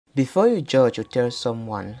Before you judge or tell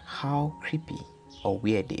someone how creepy or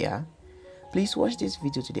weird they are, please watch this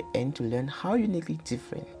video to the end to learn how uniquely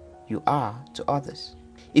different you are to others.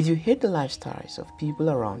 If you hate the lifestyles of people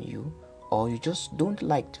around you, or you just don't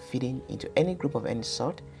like to fit in into any group of any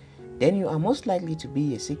sort, then you are most likely to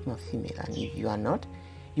be a Sigma female, and if you are not,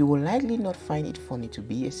 you will likely not find it funny to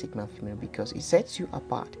be a Sigma female because it sets you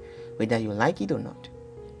apart whether you like it or not.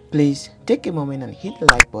 Please take a moment and hit the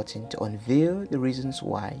like button to unveil the reasons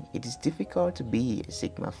why it is difficult to be a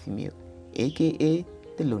Sigma female, aka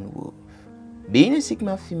the lone wolf. Being a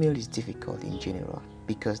Sigma female is difficult in general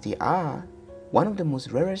because they are one of the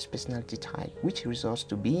most rarest personality types, which results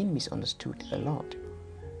to being misunderstood a lot.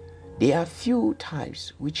 There are few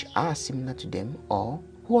types which are similar to them or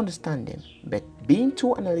who understand them, but being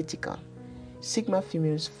too analytical, Sigma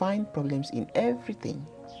females find problems in everything,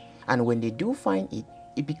 and when they do find it,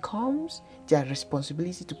 it becomes their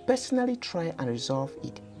responsibility to personally try and resolve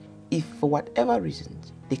it. If for whatever reason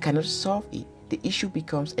they cannot solve it, the issue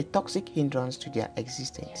becomes a toxic hindrance to their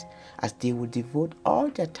existence, as they will devote all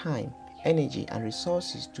their time, energy and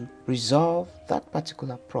resources to resolve that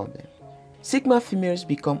particular problem. Sigma females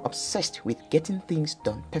become obsessed with getting things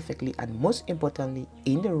done perfectly and most importantly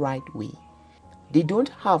in the right way. They don't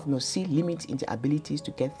have no limits in their abilities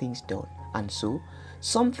to get things done, and so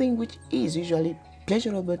something which is usually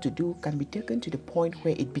pleasurable to do can be taken to the point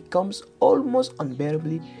where it becomes almost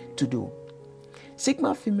unbearably to do.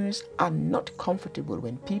 Sigma females are not comfortable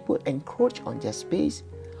when people encroach on their space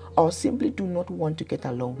or simply do not want to get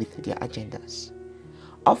along with their agendas.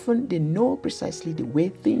 Often they know precisely the way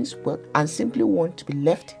things work and simply want to be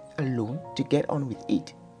left alone to get on with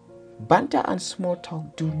it. Banter and small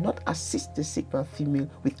talk do not assist the Sigma female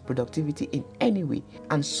with productivity in any way,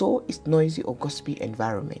 and so is noisy or gossipy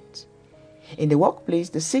environment. In the workplace,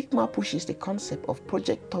 the Sigma pushes the concept of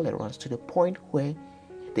project tolerance to the point where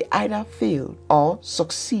they either fail or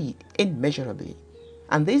succeed immeasurably,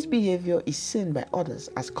 and this behavior is seen by others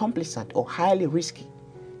as complacent or highly risky.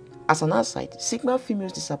 As an aside, Sigma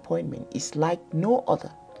females' disappointment is like no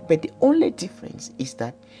other, but the only difference is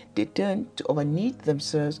that they tend to overneed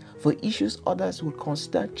themselves for issues others would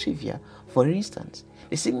consider trivial. For instance,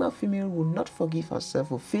 the Sigma female will not forgive herself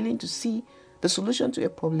for failing to see the solution to a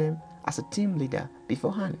problem as a team leader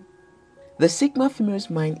beforehand. The Sigma female's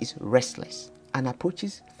mind is restless and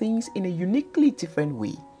approaches things in a uniquely different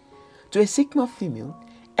way. To a Sigma female,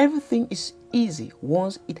 everything is easy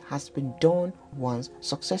once it has been done once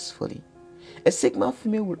successfully. A Sigma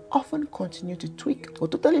female will often continue to tweak or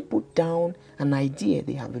totally put down an idea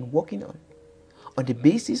they have been working on the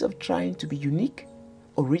basis of trying to be unique,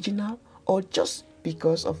 original, or just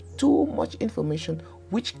because of too much information,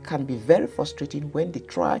 which can be very frustrating when they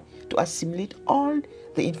try to assimilate all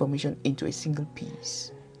the information into a single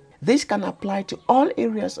piece. This can apply to all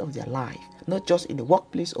areas of their life, not just in the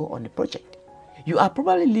workplace or on the project. You are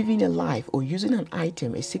probably living a life or using an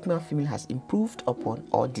item a Sigma female has improved upon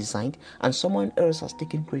or designed, and someone else has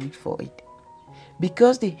taken credit for it.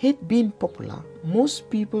 Because they hate being popular, most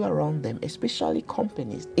people around them, especially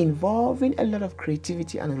companies involving a lot of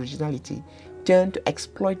creativity and originality, turn to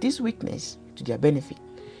exploit this weakness to their benefit.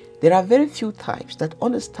 There are very few types that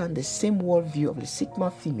understand the same worldview of the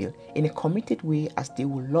Sigma female in a committed way as they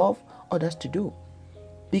would love others to do.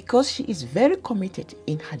 Because she is very committed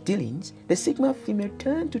in her dealings, the Sigma female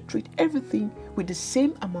turns to treat everything with the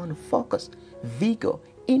same amount of focus, vigor,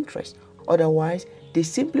 interest. Otherwise, they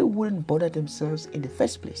simply wouldn't bother themselves in the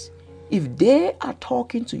first place. If they are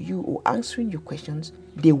talking to you or answering your questions,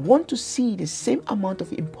 they want to see the same amount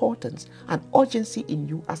of importance and urgency in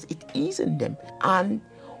you as it is in them, and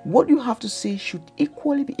what you have to say should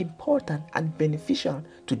equally be important and beneficial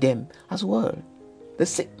to them as well. The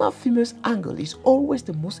Sigma female's angle is always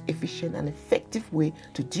the most efficient and effective way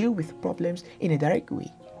to deal with problems in a direct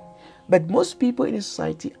way. But most people in a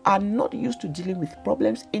society are not used to dealing with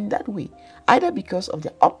problems in that way, either because of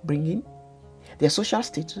their upbringing, their social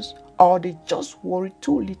status, or they just worry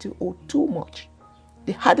too little or too much.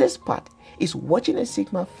 The hardest part is watching a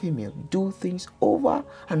Sigma female do things over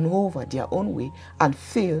and over their own way and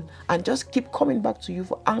fail and just keep coming back to you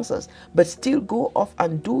for answers, but still go off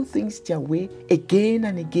and do things their way again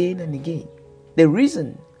and again and again. The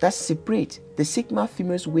reason that separates the Sigma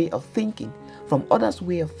female's way of thinking from others'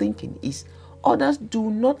 way of thinking is others do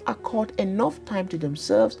not accord enough time to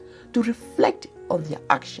themselves to reflect on their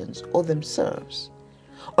actions or themselves.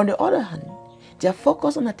 On the other hand, their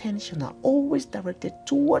focus and attention are always directed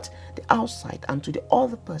towards the outside and to the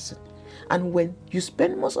other person. And when you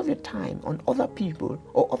spend most of your time on other people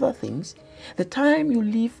or other things, the time you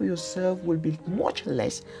leave for yourself will be much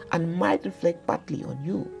less and might reflect badly on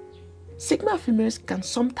you. Sigma females can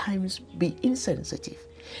sometimes be insensitive.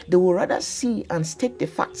 They will rather see and state the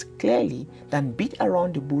facts clearly than beat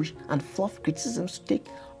around the bush and fluff criticisms to take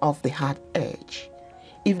off the hard edge.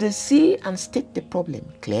 If they see and state the problem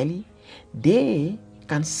clearly, they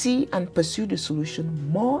can see and pursue the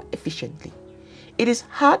solution more efficiently. It is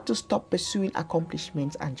hard to stop pursuing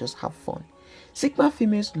accomplishments and just have fun. Sigma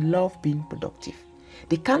females love being productive.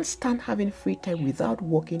 They can't stand having free time without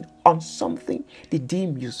working on something they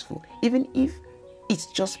deem useful, even if it's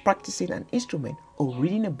just practicing an instrument or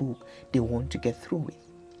reading a book they want to get through with.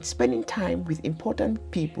 Spending time with important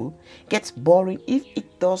people gets boring if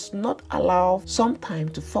it does not allow some time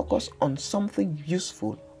to focus on something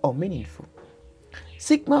useful or meaningful.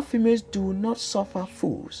 Sigma females do not suffer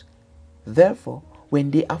fools. Therefore, when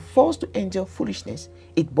they are forced to endure foolishness,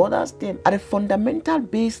 it bothers them at a fundamental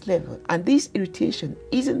base level, and this irritation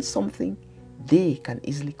isn't something they can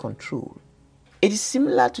easily control. It is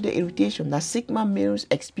similar to the irritation that Sigma males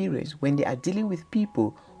experience when they are dealing with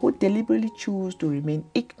people who deliberately choose to remain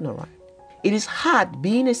ignorant. It is hard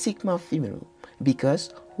being a Sigma female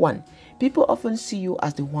because 1. People often see you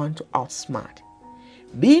as the one to outsmart.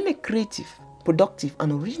 Being a creative, productive,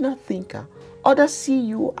 and original thinker, others see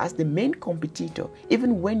you as the main competitor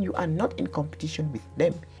even when you are not in competition with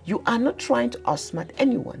them. You are not trying to outsmart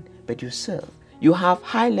anyone but yourself. You have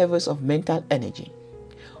high levels of mental energy,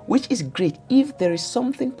 which is great if there is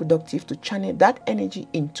something productive to channel that energy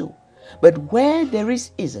into. But where there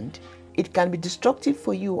isn't, it can be destructive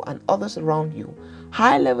for you and others around you.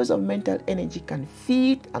 High levels of mental energy can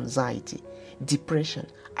feed anxiety, depression,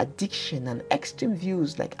 addiction, and extreme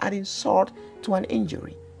views like adding salt to an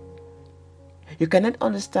injury. You cannot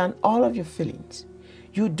understand all of your feelings.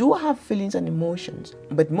 You do have feelings and emotions,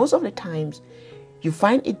 but most of the times you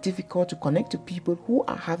find it difficult to connect to people who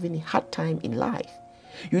are having a hard time in life.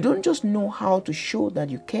 You don't just know how to show that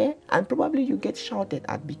you care, and probably you get shouted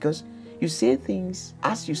at because you say things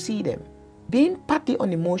as you see them. Being partly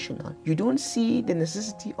unemotional, you don't see the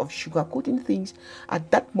necessity of sugarcoating things at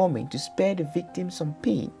that moment to spare the victim some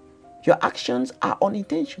pain. Your actions are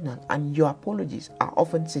unintentional and your apologies are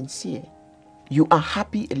often sincere. You are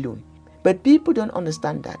happy alone, but people don't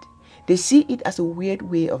understand that. They see it as a weird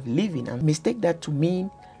way of living and mistake that to mean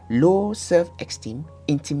low self-esteem,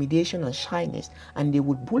 intimidation, and shyness, and they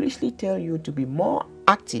would bullishly tell you to be more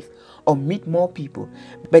active or meet more people.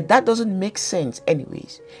 But that doesn't make sense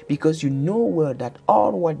anyways, because you know well that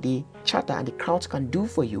all what they chatter and the crowds can do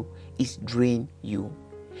for you is drain you.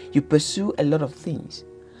 You pursue a lot of things.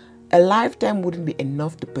 A lifetime wouldn't be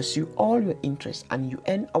enough to pursue all your interests, and you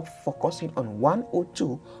end up focusing on one or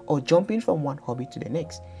two or jumping from one hobby to the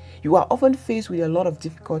next. You are often faced with a lot of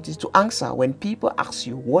difficulties to answer when people ask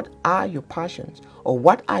you what are your passions or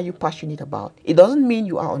what are you passionate about. It doesn't mean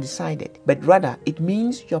you are undecided, but rather it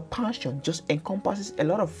means your passion just encompasses a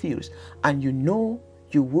lot of fields, and you know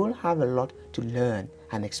you will have a lot to learn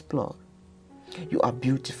and explore. You are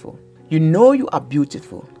beautiful. You know you are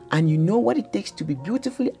beautiful, and you know what it takes to be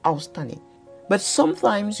beautifully outstanding. But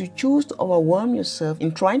sometimes you choose to overwhelm yourself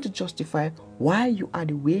in trying to justify why you are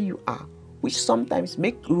the way you are, which sometimes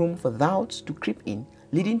make room for doubts to creep in,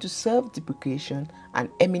 leading to self-deprecation and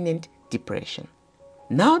imminent depression.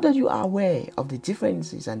 Now that you are aware of the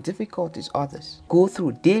differences and difficulties others go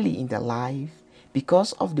through daily in their life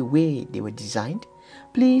because of the way they were designed,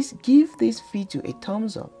 please give this video a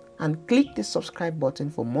thumbs up and click the subscribe button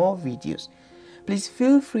for more videos. Please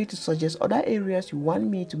feel free to suggest other areas you want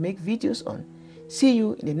me to make videos on. See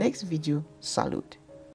you in the next video. Salute.